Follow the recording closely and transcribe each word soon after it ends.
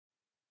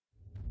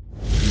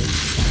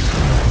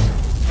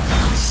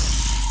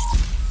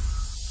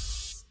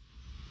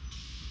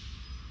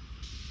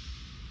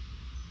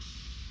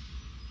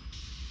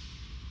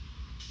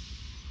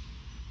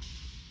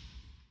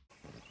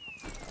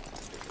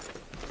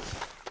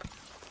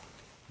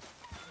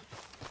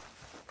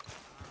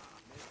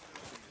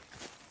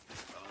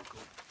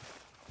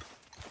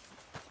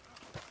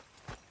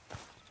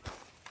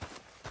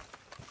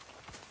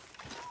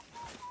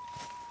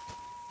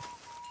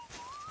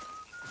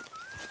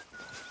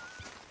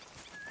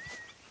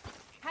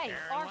Hey,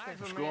 Arthur.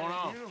 What's going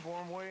on?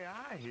 Uniform way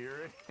I hear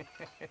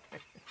it.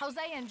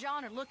 Jose and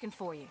John are looking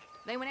for you.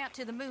 They went out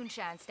to the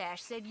moonshine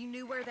stash, said you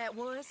knew where that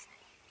was.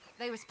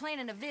 They was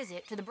planning a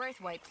visit to the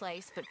Braithwaite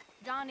place, but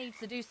John needs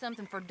to do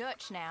something for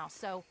Dutch now,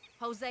 so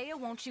Hosea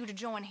wants you to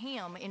join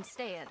him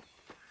instead.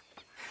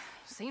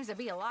 Seems to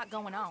be a lot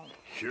going on.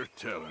 You're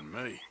telling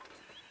me.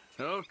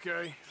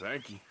 Okay,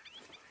 thank you.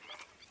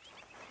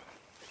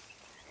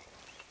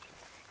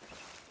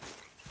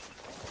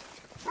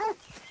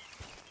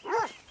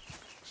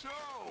 So,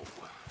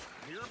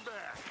 you're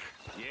back.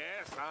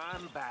 Yes,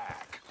 I'm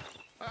back.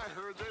 I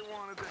heard they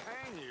wanted to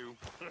hang you.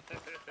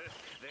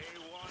 They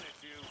wanted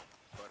to,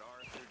 but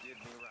Arthur did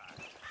me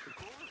right. Of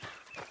course.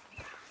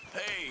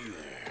 Hey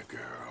there,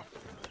 girl.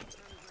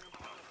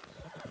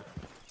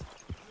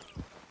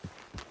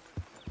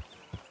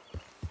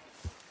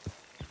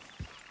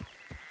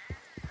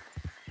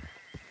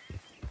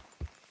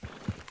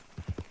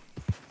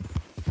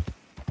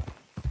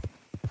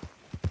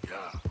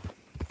 Yeah.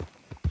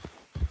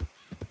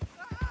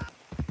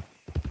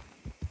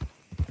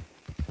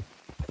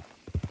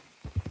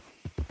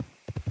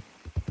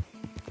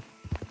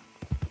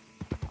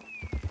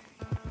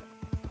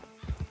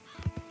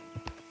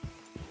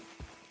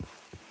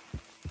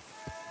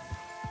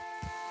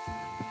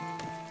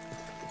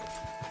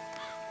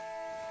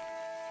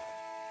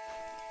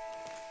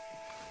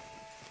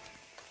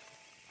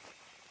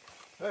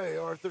 Hey,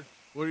 Arthur.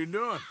 What are you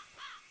doing?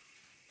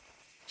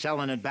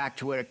 Selling it back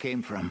to where it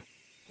came from.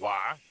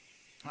 Why?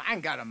 I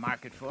ain't got a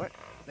market for it.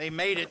 They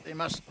made it. They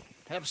must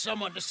have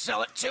someone to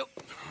sell it to.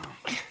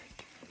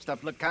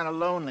 Stuff look kind of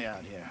lonely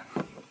out here.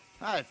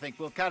 I think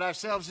we'll cut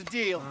ourselves a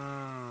deal.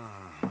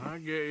 I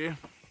get you.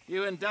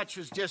 You and Dutch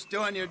was just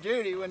doing your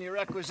duty when you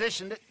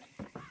requisitioned it.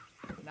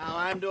 Now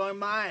I'm doing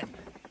mine.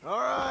 All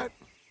right.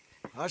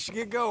 I should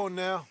get going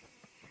now.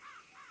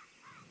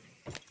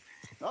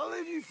 I'll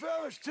leave you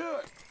fellas to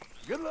it.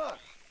 Good luck.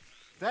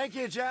 Thank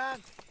you, John.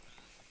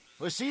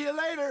 We'll see you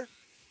later.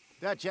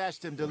 Dutch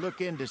asked him to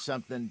look into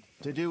something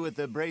to do with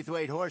the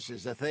Braithwaite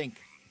horses, I think.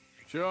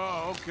 Sure,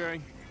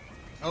 okay.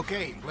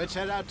 Okay, let's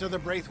head out to the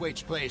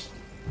Braithwaite's place.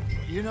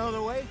 You know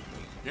the way?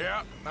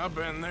 Yeah, I've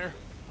been there.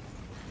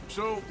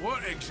 So,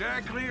 what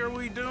exactly are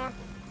we doing?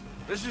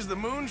 This is the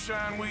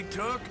moonshine we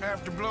took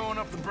after blowing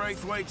up the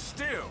Braithwaite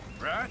still,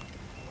 right?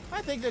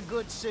 I think the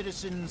good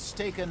citizens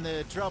taking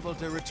the trouble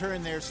to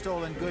return their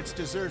stolen goods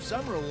deserve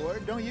some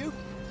reward, don't you?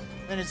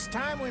 And it's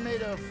time we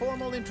made a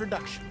formal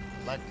introduction,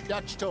 like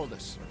Dutch told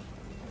us.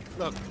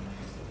 Look,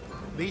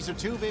 these are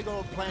two big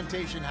old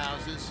plantation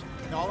houses,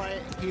 and all I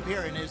keep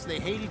hearing is they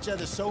hate each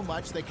other so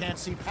much they can't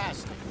see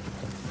past it.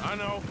 I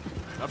know.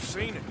 I've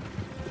seen it.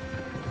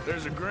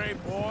 There's a gray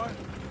boy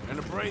and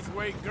a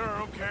Braithwaite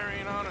girl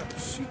carrying on a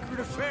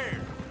secret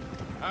affair.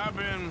 I've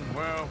been,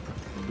 well,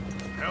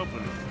 helping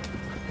them.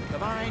 The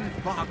mind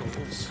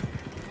boggles.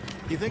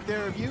 You think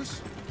they're of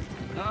use?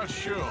 Not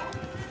sure.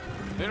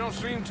 They don't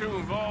seem too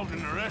involved in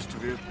the rest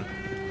of it, but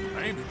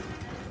maybe.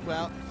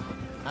 Well,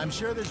 I'm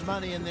sure there's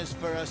money in this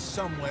for us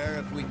somewhere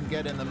if we can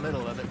get in the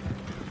middle of it.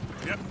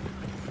 Yep.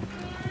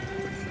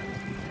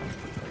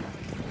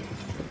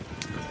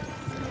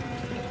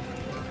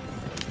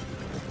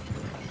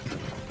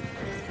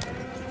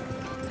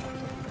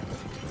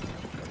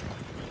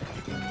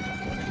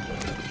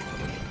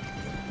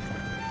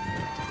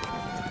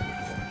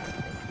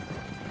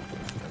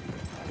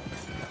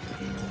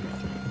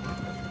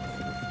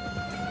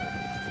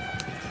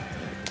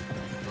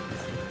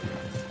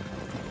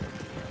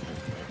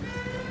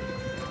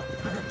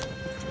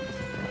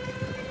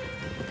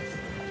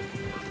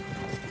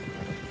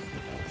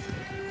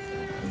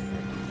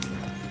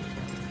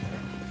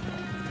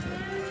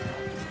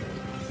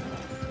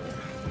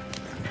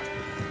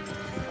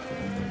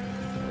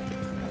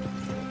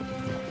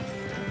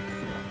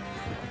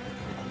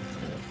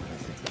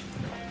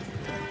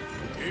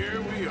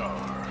 Here we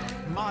are.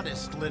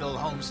 Modest little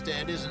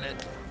homestead, isn't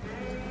it?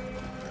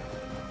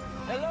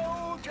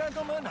 Hello,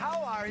 gentlemen.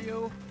 How are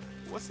you?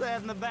 What's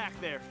that in the back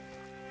there?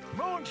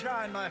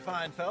 Moonshine, my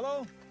fine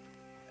fellow.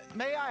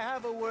 May I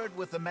have a word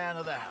with the man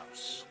of the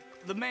house?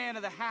 The man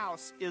of the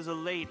house is a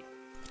lady,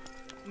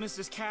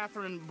 Mrs.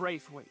 Catherine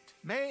Braithwaite.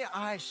 May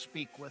I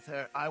speak with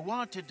her? I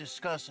want to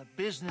discuss a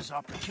business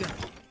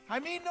opportunity. I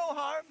mean no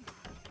harm.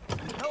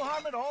 No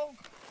harm at all.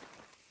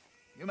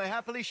 You may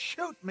happily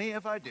shoot me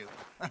if I do.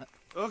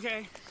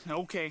 Okay.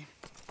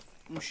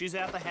 She's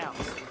at the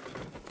house.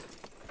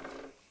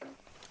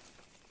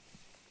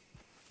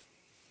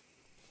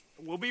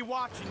 We'll be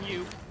watching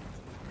you.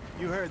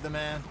 You heard the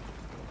man.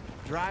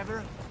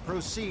 Driver,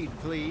 proceed,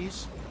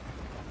 please.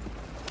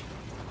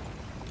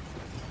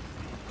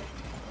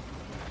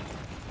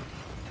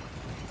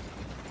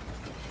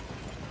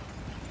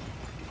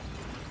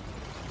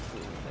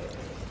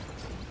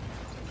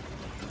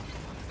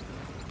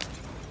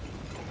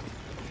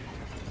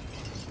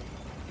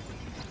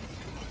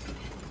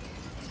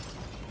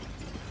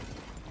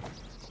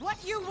 What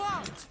you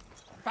want?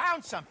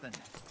 Found something.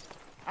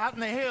 Out in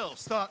the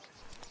hills. Thought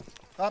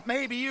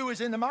maybe you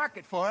was in the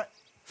market for it.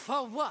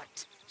 For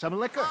what? Some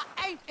liquor?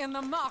 I ain't in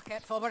the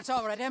market for what's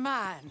already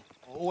mine.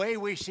 The way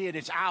we see it,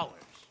 it's ours.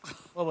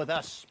 Well, with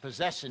us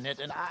possessing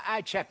it, and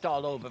I checked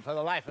all over. For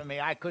the life of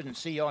me, I couldn't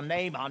see your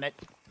name on it.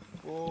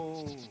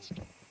 Whoa.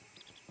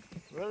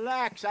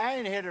 Relax, I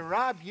ain't here to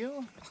rob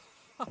you.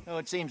 Oh,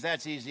 it seems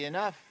that's easy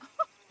enough.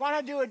 Why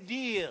not do a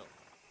deal?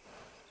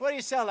 What do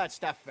you sell that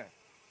stuff for?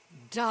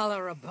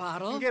 $1 a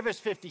bottle? Give us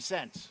 50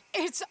 cents.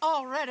 It's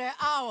already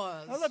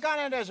ours. Well, look on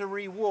it as a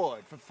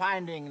reward for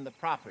finding the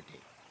property.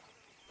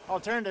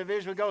 Alternative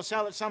is we go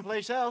sell it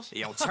someplace else.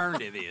 The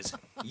alternative is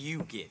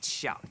you get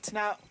shot.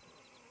 Now,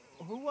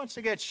 who wants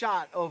to get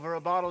shot over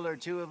a bottle or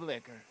two of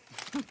liquor?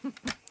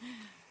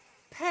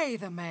 Pay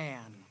the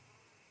man.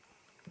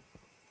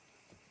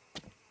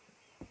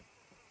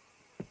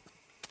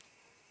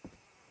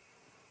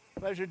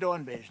 Pleasure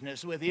doing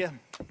business with you.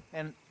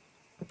 And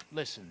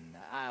listen,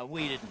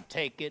 we didn't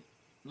take it.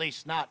 At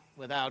least not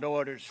without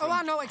orders from... Oh,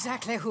 I know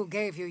exactly who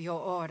gave you your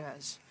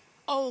orders.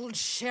 Old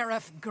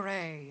Sheriff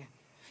Gray.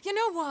 You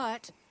know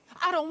what?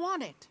 I don't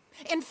want it.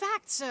 In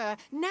fact, sir,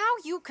 now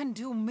you can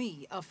do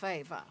me a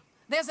favor.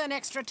 There's an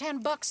extra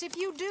 $10 if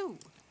you do.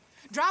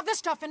 Drive the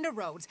stuff into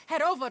Rhodes,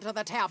 head over to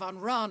the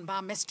tavern run by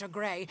Mr.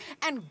 Gray,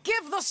 and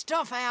give the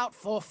stuff out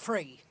for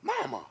free.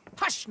 Mama!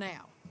 Hush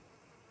now.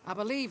 I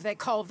believe they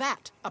call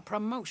that a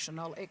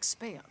promotional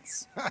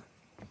expense.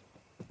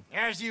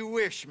 As you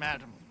wish,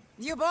 madam.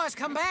 You boys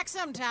come back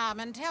sometime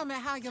and tell me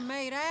how you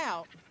made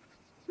out.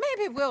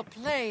 Maybe we'll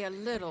play a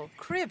little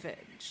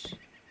cribbage.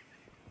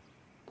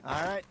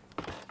 All right.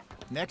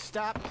 Next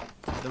stop,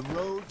 the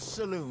Rhodes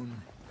Saloon.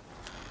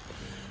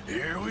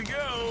 Here we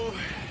go.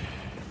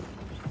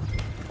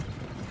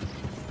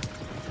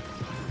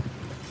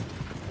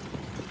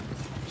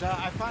 So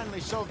I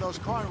finally sold those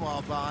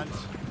Cornwall bonds.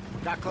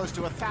 Got close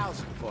to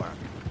 1,000 for them.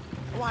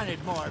 I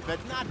wanted more, but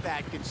not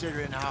bad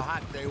considering how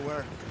hot they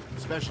were,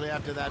 especially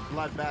after that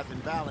bloodbath in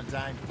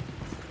Valentine.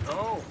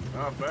 Oh,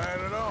 not bad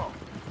at all.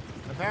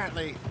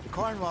 Apparently,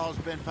 Cornwall's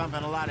been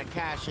pumping a lot of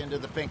cash into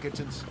the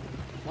Pinkertons.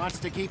 Wants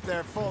to keep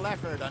their full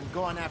effort on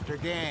going after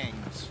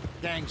gangs.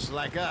 Gangs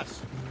like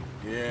us.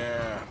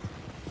 Yeah,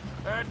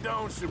 that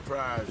don't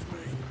surprise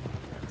me.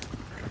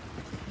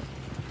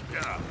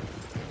 Yeah.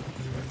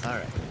 All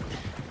right.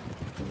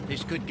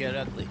 This could get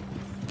ugly.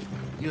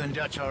 You and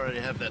Dutch already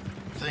have that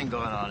thing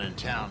going on in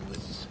town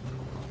with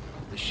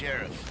the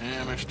sheriff.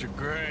 Yeah, Mr.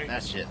 Gray.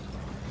 That's it.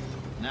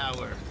 Now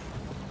we're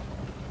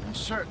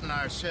inserting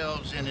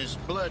ourselves in his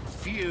blood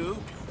feud.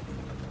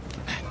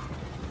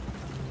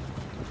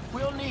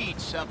 We'll need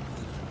something.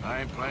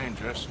 I ain't playing,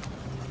 Justin.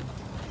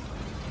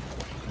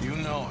 You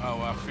know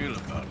how I feel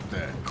about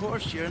that. Of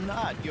course you're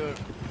not. You're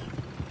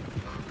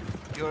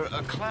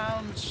a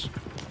clown's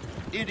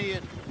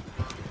idiot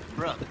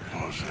brother.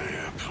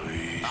 Hosea,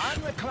 please.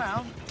 I'm the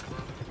clown.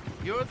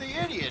 You're the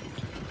idiot.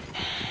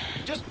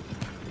 Just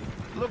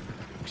look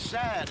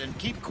sad and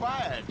keep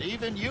quiet.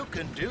 Even you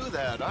can do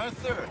that,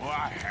 Arthur. Oh,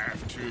 I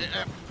have to.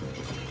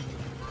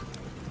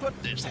 Put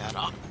this hat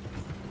on.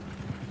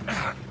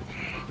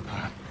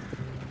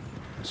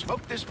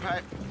 Smoke this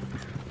pipe.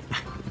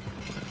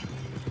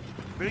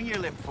 Bring your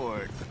lip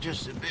forward.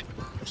 Just a bit.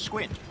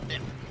 Squint.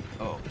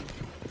 Oh,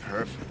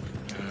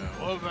 perfect.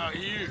 What about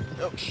you?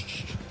 Oh,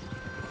 shh.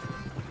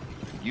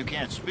 You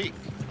can't speak.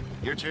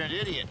 You're turned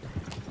idiot.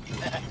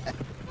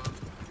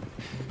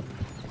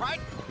 Right?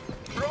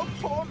 Bro,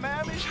 poor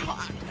mammy's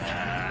hot.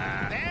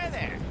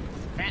 There.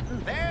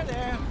 Fenton,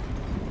 there.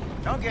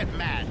 Don't get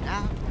mad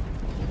now.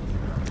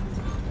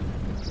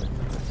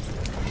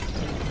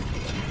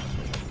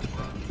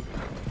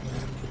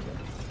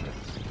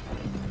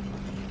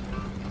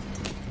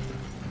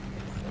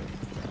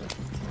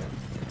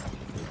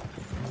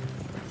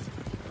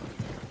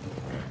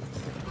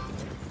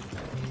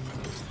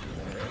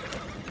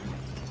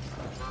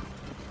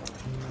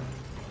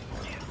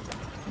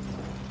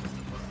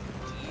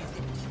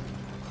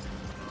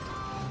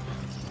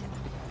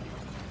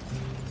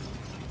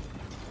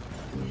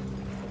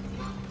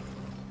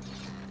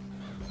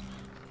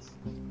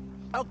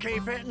 Okay,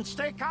 Fenton,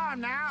 stay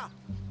calm now.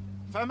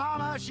 For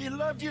Mama, she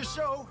loved you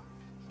so.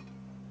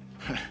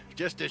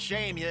 Just a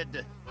shame you had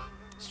to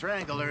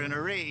strangle her in a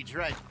rage,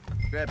 right?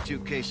 Grab 2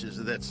 cases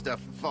of that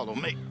stuff and follow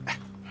me.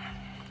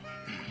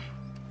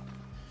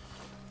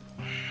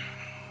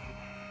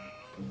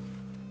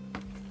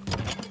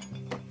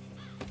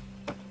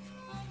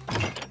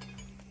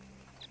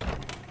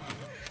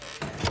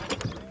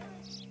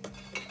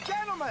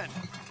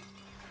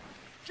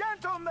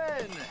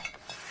 Gentlemen!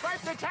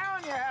 Quite the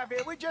town you have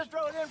here. We just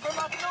rode in from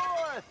up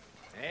north.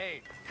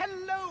 Hey.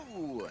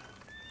 Hello.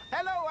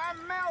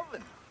 I'm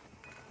Melvin.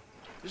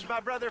 This is my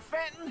brother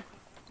Fenton.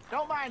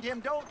 Don't mind him.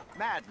 Don't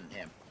madden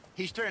him.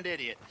 He's turned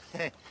idiot.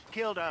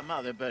 Killed our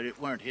mother, but it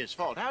weren't his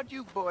fault. How'd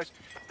you boys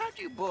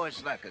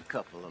like a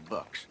couple of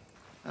bucks?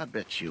 I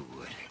bet you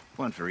would.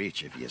 One for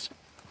each of yous.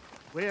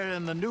 We're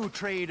in the new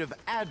trade of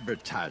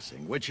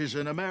advertising, which is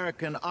an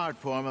American art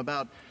form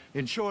about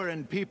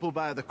ensuring people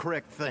buy the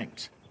correct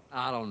things.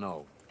 I don't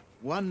know.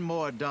 $1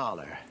 more.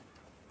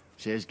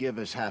 Says give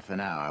us half an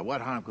hour.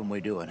 What harm can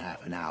we do in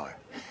half an hour?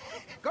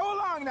 Go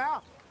along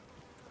now.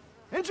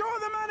 Enjoy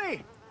the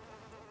money!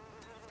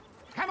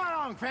 Come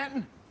along,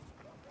 Fenton.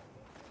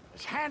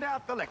 Let's hand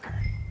out the liquor.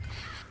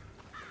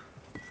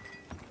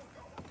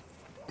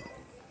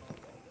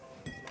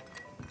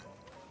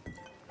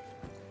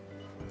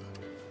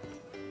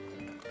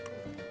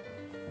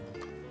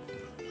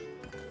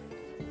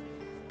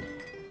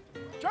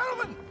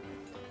 Gentlemen!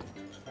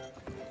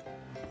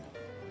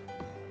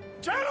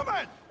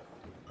 Gentlemen!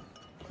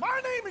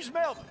 My name is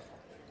Melvin.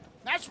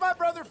 That's my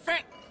brother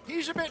Fenton.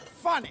 He's a bit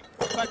funny,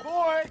 but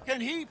boy, can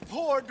he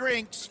pour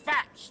drinks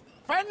fast.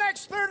 For the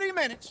next 30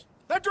 minutes,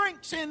 the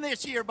drinks in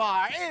this here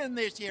bar, in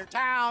this here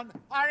town,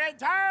 are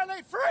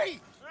entirely free.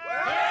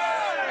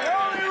 Yes. The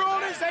only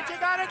rule is that you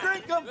gotta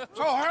drink them.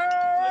 So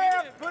hurry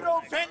up, put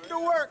old Fenton to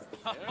work.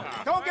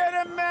 Don't get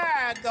him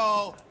mad,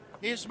 though.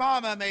 His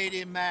mama made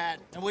him mad,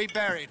 and we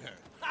buried her.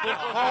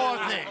 Poor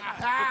thing.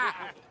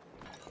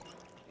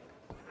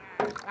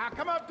 Now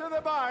come up to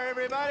the bar,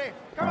 everybody.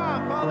 Come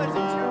on, fellas. It's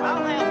your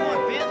I'll have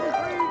one, Fenton.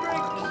 free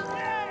drinks.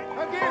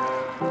 A gift.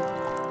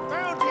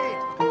 Bounty.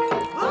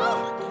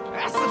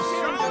 That's some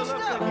strong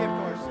stuff. Gift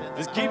horse.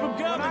 Just keep them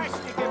coming. Nice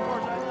gift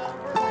horse.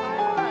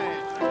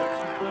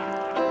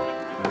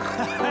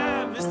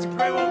 Mr.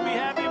 Gray won't be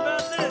happy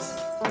about this.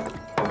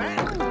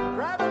 Man,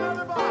 grab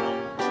another bottle.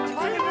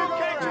 Plenty to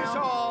catch us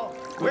all.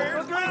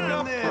 Where's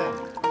drinking then?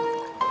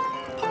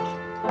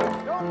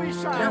 Don't be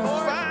shy, You're a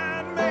boys.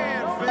 fine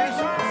man, Don't be Fish.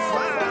 shy.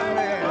 Fine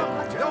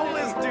man. Don't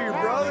listen to your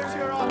brother. It's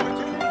your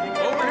opportunity to get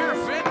Over here,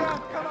 Fenton.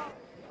 Come on.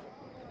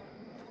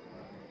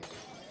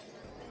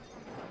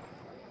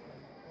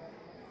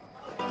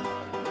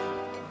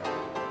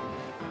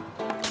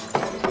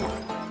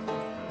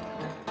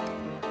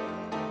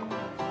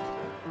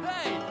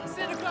 Hey,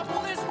 send a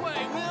couple this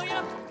way, will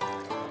ya?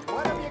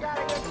 What have you got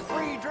against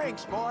free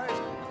drinks, boys?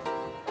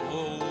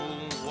 Oh,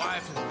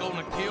 wife is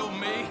gonna kill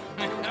me.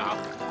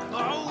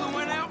 I only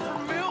went out for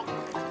milk.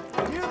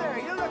 You there,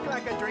 you look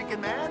like a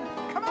drinking man.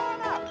 Come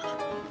on up.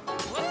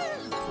 What?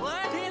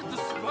 Here's the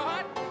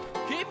spot.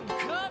 Keep them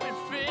coming,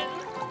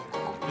 Fenton.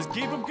 Just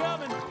keep them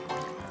coming.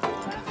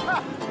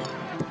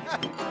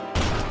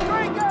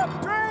 Drink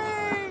up,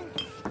 drink!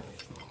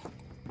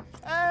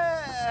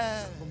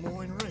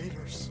 Lemoyne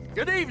Raiders.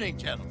 Good evening,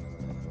 gentlemen.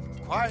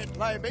 Quiet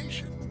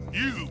libation.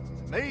 You!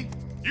 Me?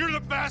 You're the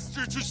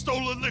bastards who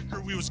stole the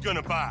liquor we was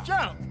gonna buy.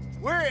 Gentlemen,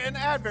 we're in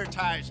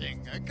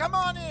advertising. Come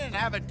on in and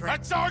have a drink.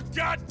 That's our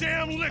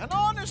goddamn liquor! An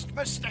honest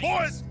mistake.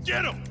 Boys,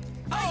 get him!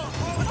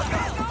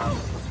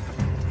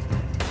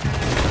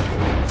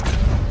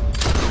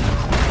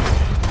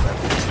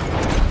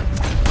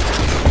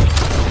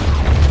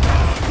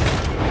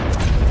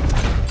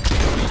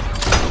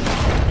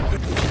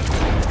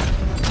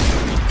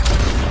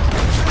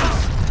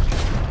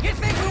 You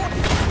think we were...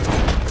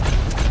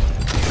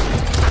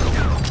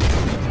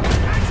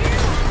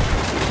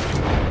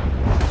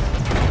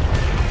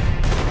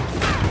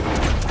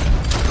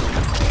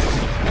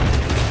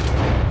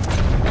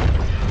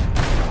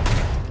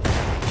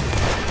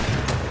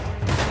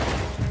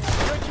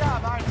 Good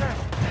job, Arthur.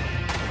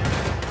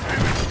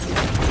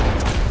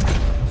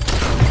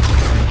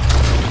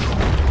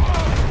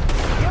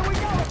 Here we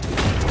go.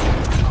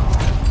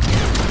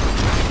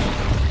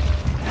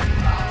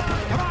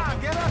 Come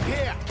on, get up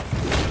here.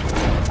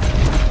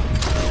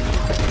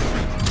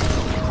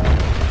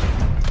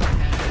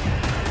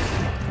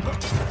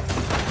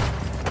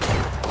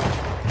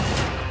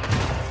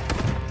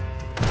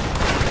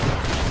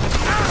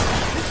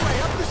 This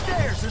way, up the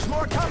stairs. There's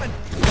more coming.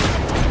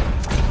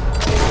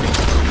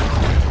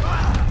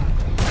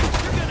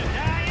 You're gonna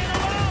die in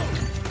alone.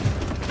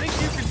 Think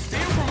you can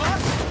steal from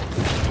us?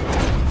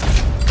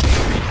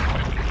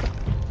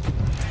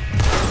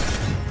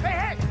 Hey,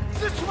 hey,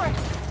 this way.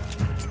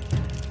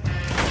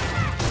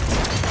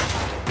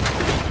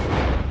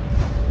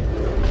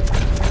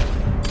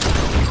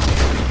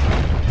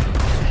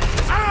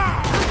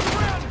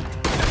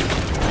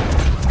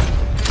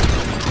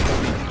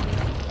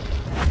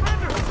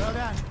 Well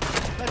done.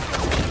 Let's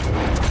go.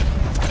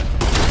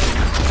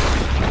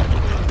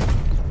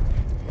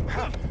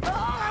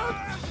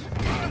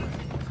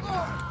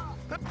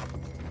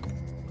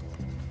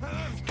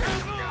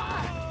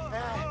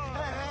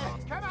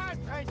 Come on,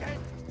 Frankie.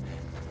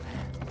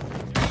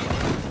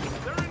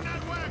 They're in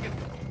that wagon!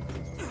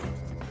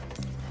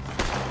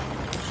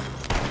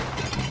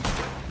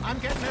 I'm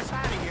getting us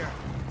out of here.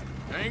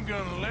 Ain't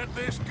gonna let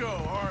this go,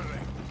 are they?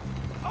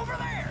 Over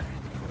there!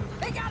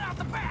 They got out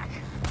the back!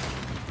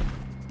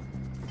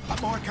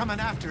 Got more coming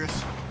after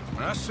us.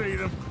 I see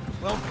them.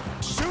 Well,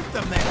 shoot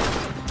them then.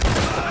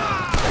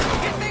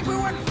 You think we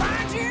wouldn't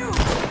find you?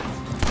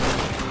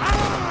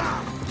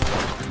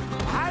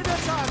 Hide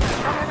us on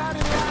them coming out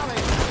of the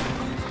alley.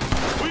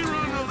 We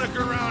run the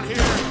liquor around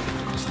here.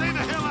 Stay the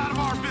hell out of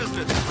our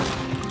business.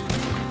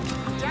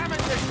 Damn it,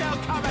 they're still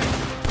coming.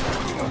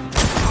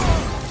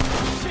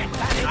 Shit,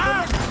 that hit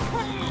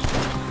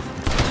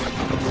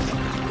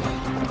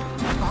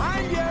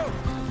behind you.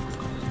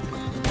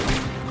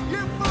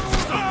 You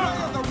fools are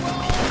going the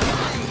wrong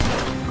way.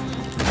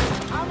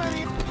 How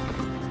many?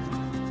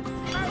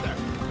 Brother,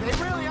 they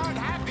really aren't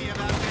happy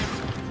about this.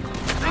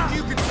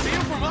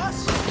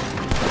 us?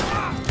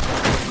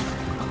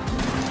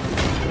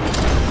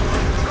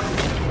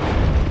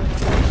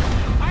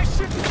 I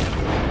should...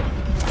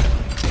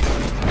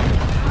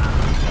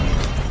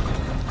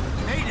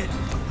 Made it.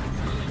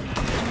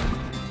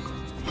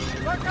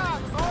 Look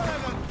out, all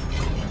of them.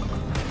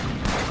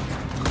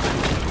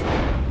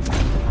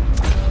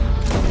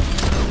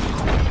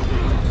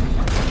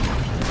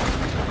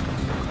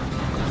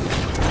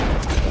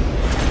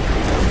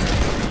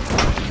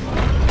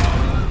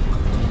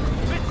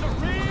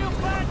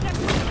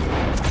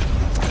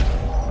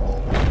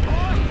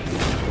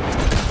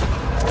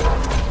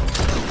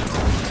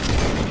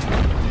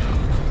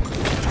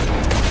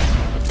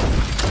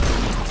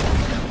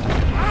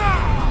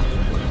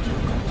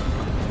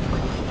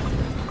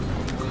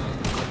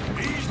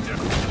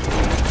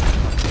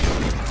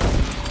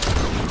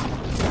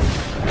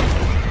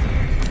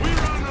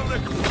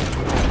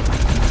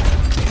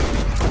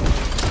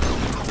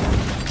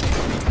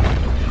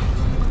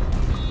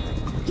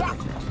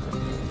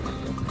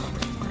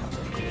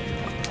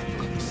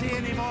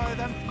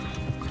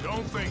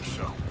 Don't think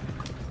so.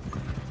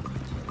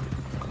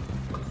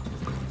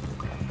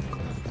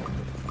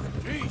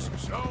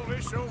 Jesus, all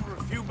this over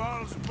a few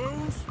bottles of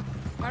booze?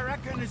 I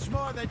reckon it's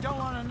more they don't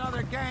want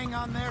another gang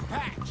on their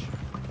patch.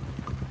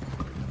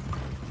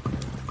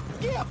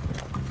 Yep.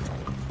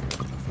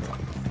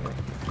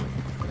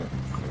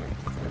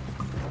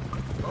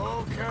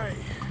 Okay.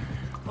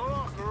 Pull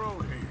off the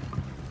road here.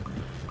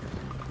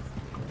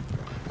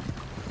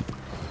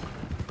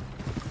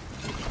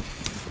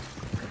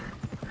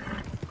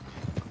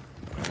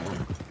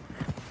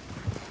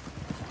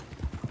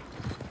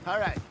 All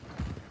right.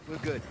 We're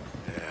good.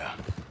 Yeah.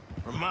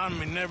 Remind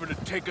me never to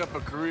take up a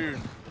career in...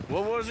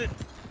 What was it?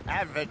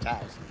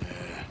 Advertising.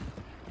 Yeah.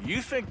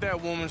 You think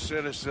that woman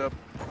set us up?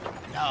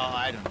 No,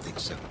 I don't think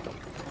so.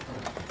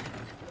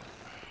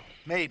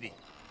 Maybe.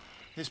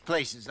 This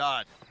place is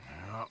odd.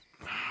 Well,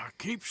 I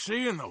keep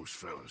seeing those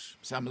fellas.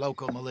 Some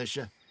local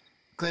militia.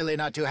 Clearly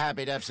not too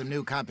happy to have some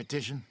new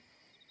competition.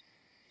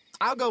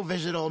 I'll go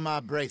visit old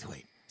Ma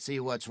Braithwaite, see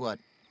what's what.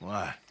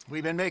 Why?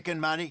 We've been making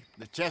money.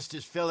 The chest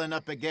is filling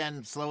up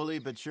again, slowly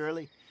but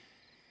surely.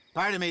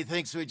 Part of me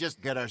thinks we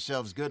just get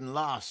ourselves good and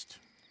lost.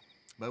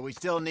 But we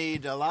still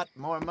need a lot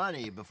more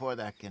money before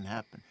that can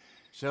happen.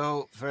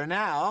 So, for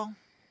now,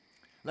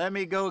 let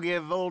me go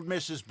give old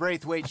Mrs.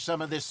 Braithwaite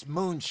some of this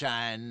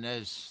moonshine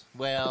as,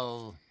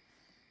 well,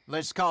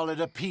 let's call it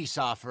a peace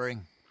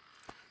offering.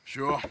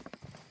 Sure.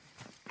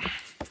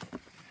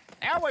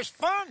 That was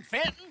fun,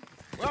 Fenton.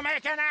 We'll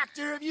make an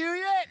actor of you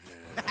yet.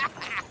 Yeah.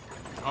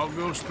 I'll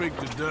go speak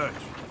to Dutch.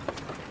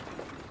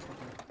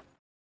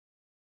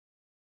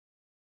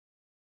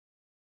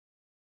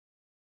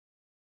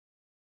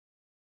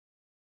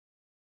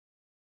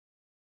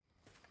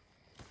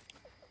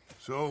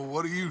 So,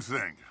 what do you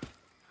think?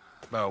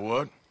 About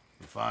what?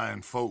 The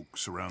fine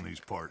folks around these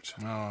parts.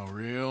 Oh,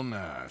 real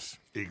nice.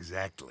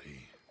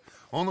 Exactly.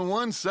 On the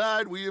one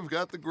side, we have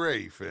got the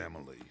Gray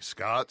family.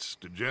 Scots,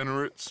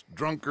 degenerates,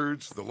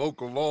 drunkards, the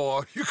local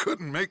law. You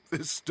couldn't make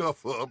this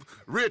stuff up.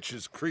 Rich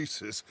as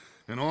Croesus.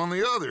 And on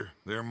the other,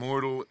 their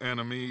mortal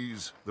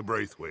enemies, the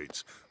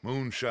Braithwaites.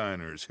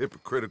 Moonshiners,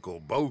 hypocritical,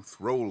 both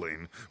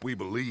rolling, we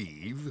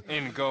believe.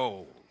 In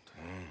gold.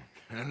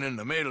 And in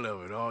the middle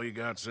of it all, you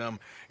got some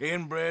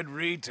inbred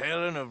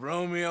retelling of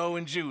Romeo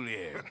and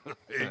Juliet.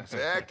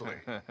 Exactly.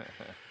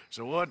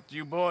 So what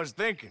you boys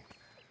thinking?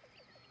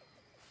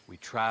 We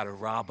try to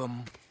rob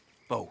them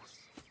both.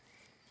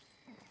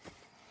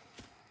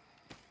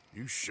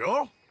 You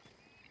sure?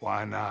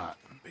 Why not?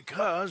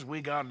 Because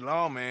we got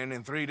lawmen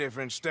in 3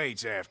 different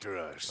states after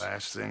us.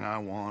 Last thing I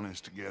want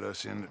is to get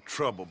us into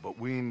trouble, but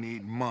we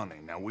need money.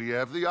 Now, we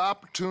have the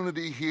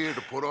opportunity here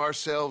to put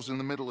ourselves in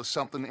the middle of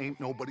something ain't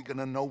nobody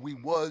gonna know we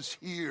was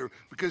here,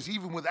 because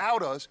even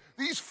without us,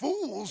 these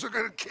fools are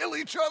gonna kill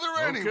each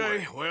other anyway.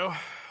 Okay, well,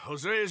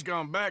 Hosea's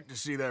gone back to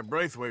see that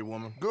Braithwaite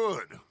woman.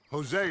 Good.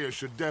 Hosea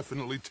should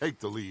definitely take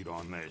the lead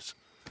on this.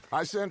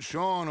 I sent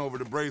Sean over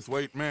to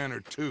Braithwaite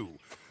Manor, too.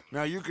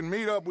 Now, you can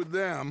meet up with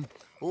them,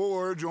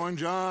 or join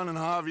John and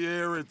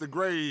Javier at the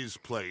Gray's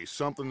place.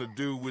 Something to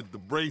do with the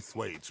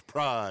Braithwaites'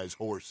 prize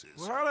horses.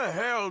 Well, how the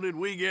hell did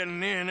we get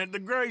in at the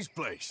Gray's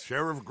place?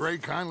 Sheriff Gray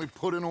kindly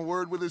put in a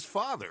word with his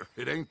father.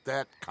 It ain't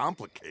that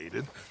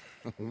complicated.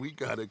 We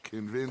gotta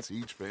convince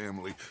each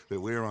family that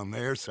we're on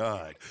their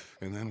side,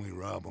 and then we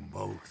rob them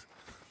both.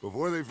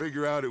 Before they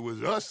figure out it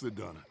was us that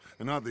done it,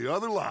 and not the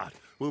other lot,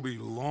 we'll be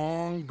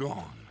long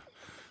gone.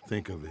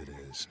 Think of it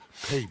as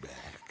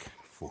payback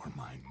for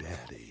my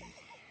daddy.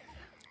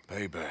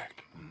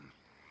 Payback.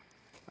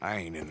 I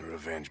ain't in the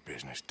revenge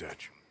business,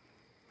 Dutch.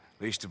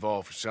 Least of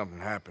all for something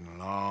happened a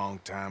long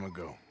time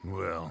ago.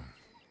 Well,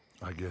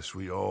 I guess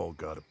we all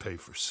gotta pay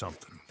for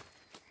something.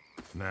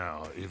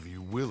 Now, if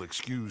you will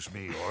excuse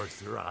me,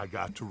 Arthur, I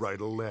got to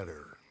write a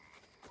letter.